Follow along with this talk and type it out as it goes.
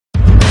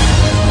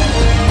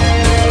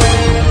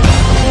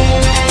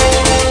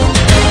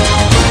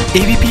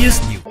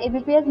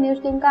ABPS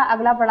news team का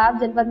अगला पड़ाव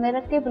जनपद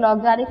मेरठ के ब्लॉक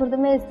जानी खुर्द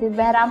में स्थित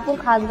बहरामपुर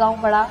खास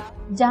गांव पड़ा,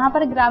 जहां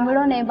पर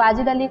ग्रामीणों ने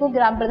बाजिद अली को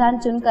ग्राम प्रधान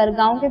चुनकर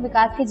गांव के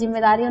विकास की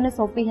जिम्मेदारी उन्हें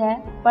सौंपी है।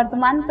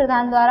 वर्तमान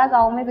प्रधान द्वारा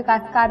गांव में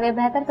विकास कार्य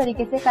बेहतर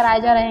तरीके से कराए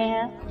जा रहे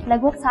हैं।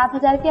 लगभग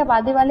 7000 की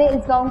आबादी वाले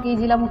इस गांव की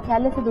जिला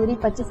मुख्यालय से दूरी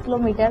 25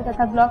 किलोमीटर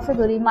तथा ब्लॉक से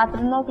दूरी मात्र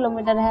 9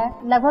 किलोमीटर है।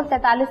 लगभग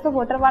 4300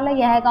 वोटर वाला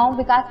यह गाँव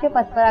विकास के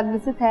पथ पर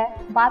अग्रसित है।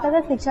 बात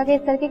अगर शिक्षा के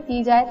स्तर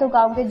की जाए तो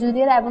गाँव के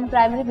जूनियर एवं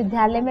प्राइमरी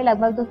विद्यालय में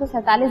लगभग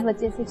 247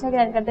 बच्चे शिक्षा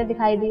ग्रहण करते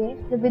दिखाई दिए,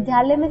 जो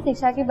विद्यालय में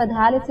शिक्षा की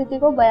बदहाल स्थिति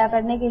को बयां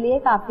करने के लिए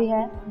काफी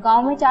है।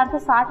 गाँव में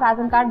 460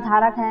 राशन कार्ड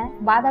धारक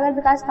हैं। बात अगर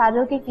विकास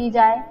कार्यों की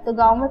जाए तो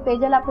गांव में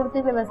पेयजल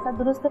आपूर्ति व्यवस्था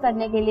दुरुस्त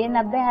करने के लिए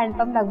 90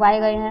 हैंडपंप लगवाए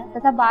गए हैं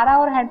तथा 12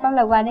 और हैंडपंप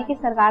लगवाने की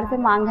सरकार से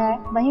मांग है।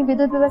 वहीं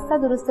विद्युत व्यवस्था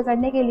दुरुस्त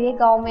करने के लिए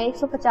गांव में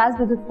 150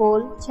 विद्युत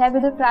पोल, 6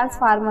 विद्युत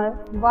ट्रांसफार्मर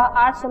व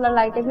 8 सोलर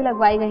लाइटें भी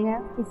लगवाई गई हैं।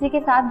 इसी के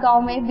साथ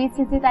गाँव में 20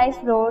 सीसी टाइल्स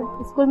रोड,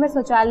 स्कूल में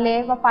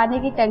शौचालय व पानी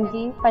की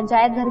टंकी,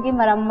 पंचायत घर की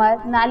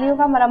मरम्मत, नालियों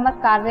का मरम्मत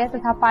कार्य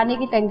तथा पानी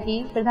की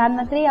टंकी,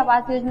 प्रधानमंत्री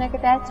आवास योजना के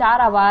तहत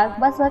 4 आवास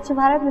व स्वच्छ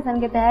भारत मिशन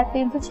के तहत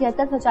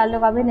 376 शौचालयों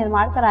का भी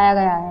निर्माण कराया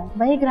गया है।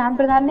 वहीं ग्राम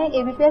प्रधान ने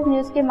एबीपीएस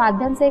न्यूज के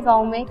माध्यम से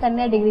गांव में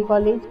कन्या डिग्री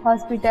कॉलेज,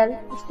 हॉस्पिटल,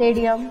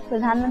 स्टेडियम,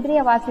 प्रधानमंत्री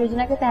आवास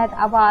योजना के तहत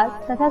आवास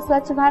तथा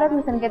स्वच्छ भारत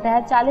मिशन के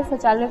तहत 40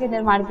 शौचालयों के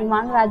निर्माण की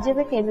मांग राज्य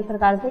व केंद्र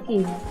सरकार से की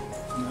है।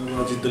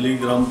 बाजिद अली,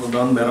 ग्राम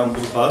प्रधान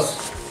बहरामपुर खास,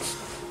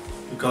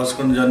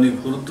 विकासखंड जानी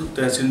खुर्द,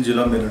 तहसील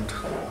जिला मेरठ।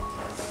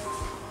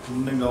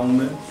 हमने गाँव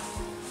में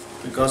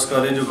विकास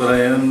कार्य जो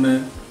कराए हैं उनमें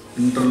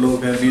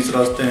इंटरलॉक है, 20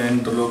 रास्ते हैं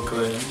इंटरलॉक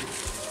कराए हैं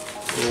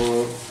और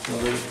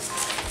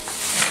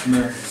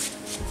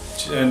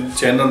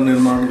चैनल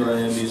निर्माण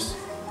कराए हैं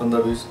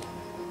 15-20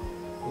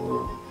 और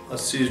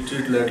 80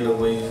 स्ट्रीट लाइट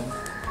लगवाई है।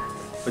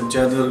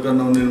 पंचायत घर का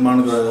नव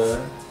निर्माण कराया है।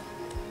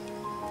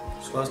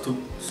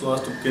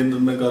 स्वास्थ्य केंद्र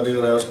में कार्य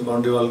कराया, उसकी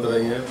बाउंड्री वाल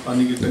कराई है।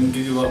 पानी की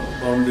टंकी की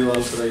बाउंड्री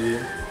वाल कराई है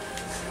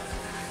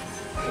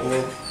और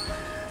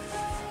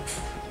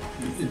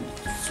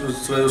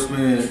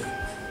उसमें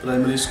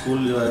प्राइमरी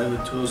स्कूल जो है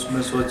बच्चों,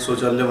 उसमें स्वच्छ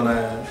शौचालय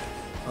बनाया है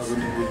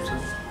आधुनिक रूप से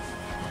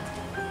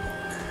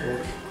और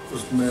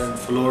उसमें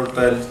फ्लोर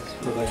टाइल्स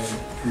लगाए हैं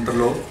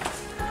इंटरलॉक।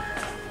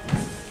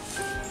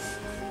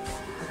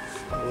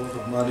 और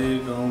हमारे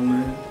गांव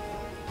में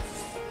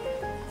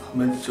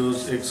हमें जो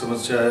एक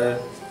समस्या है,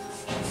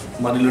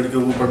 हमारी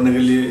लड़कियों को पढ़ने के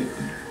लिए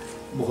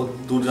बहुत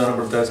दूर जाना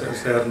पड़ता है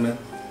शहर में,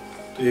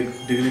 तो एक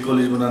डिग्री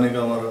कॉलेज बनाने का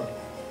हमारा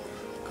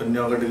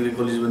कन्याओं का डिग्री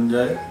कॉलेज बन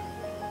जाए,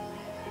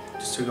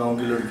 जिससे गांव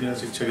की लड़कियां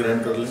शिक्षा ग्रहण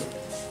कर लें।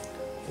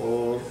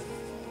 और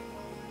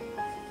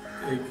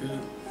एक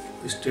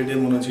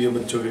स्टेडियम होना चाहिए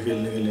बच्चों के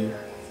खेलने के लिए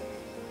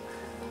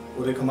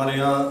और एक हमारे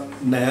यहाँ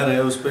नहर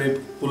है, उस पर एक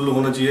पुल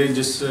होना चाहिए,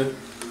 जिससे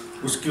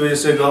उसकी वजह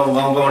से गांव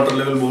का वाटर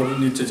लेवल बहुत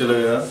नीचे चला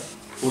गया।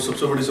 वो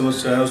सबसे बड़ी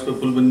समस्या है, उस पर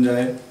पुल बन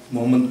जाए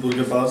मोहम्मदपुर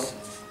के पास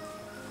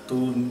तो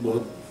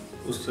बहुत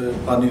उससे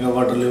पानी का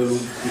वाटर लेवल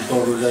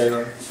ऊपर हो जाएगा।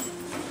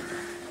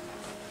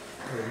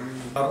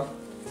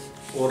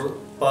 और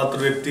पात्र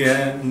व्यक्ति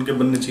हैं उनके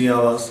बनने चाहिए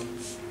आवास,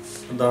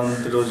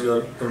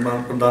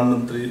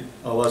 प्रधानमंत्री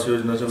आवास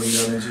योजना से बन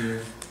जाने चाहिए।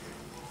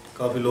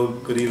 काफ़ी लोग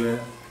गरीब हैं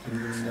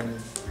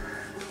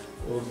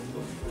और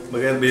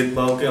बगैर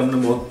भेदभाव के हमने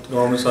बहुत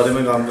गांव में सारे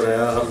में काम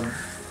कराया, हर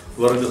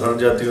वर्ग हर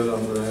जाति का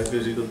काम कराया,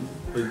 किसी को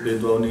कोई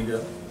भेदभाव नहीं किया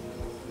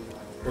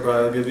और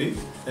आगे भी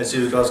ऐसे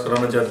विकास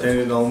कराना चाहते हैं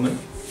कि गांव में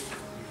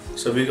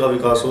सभी का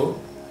विकास हो।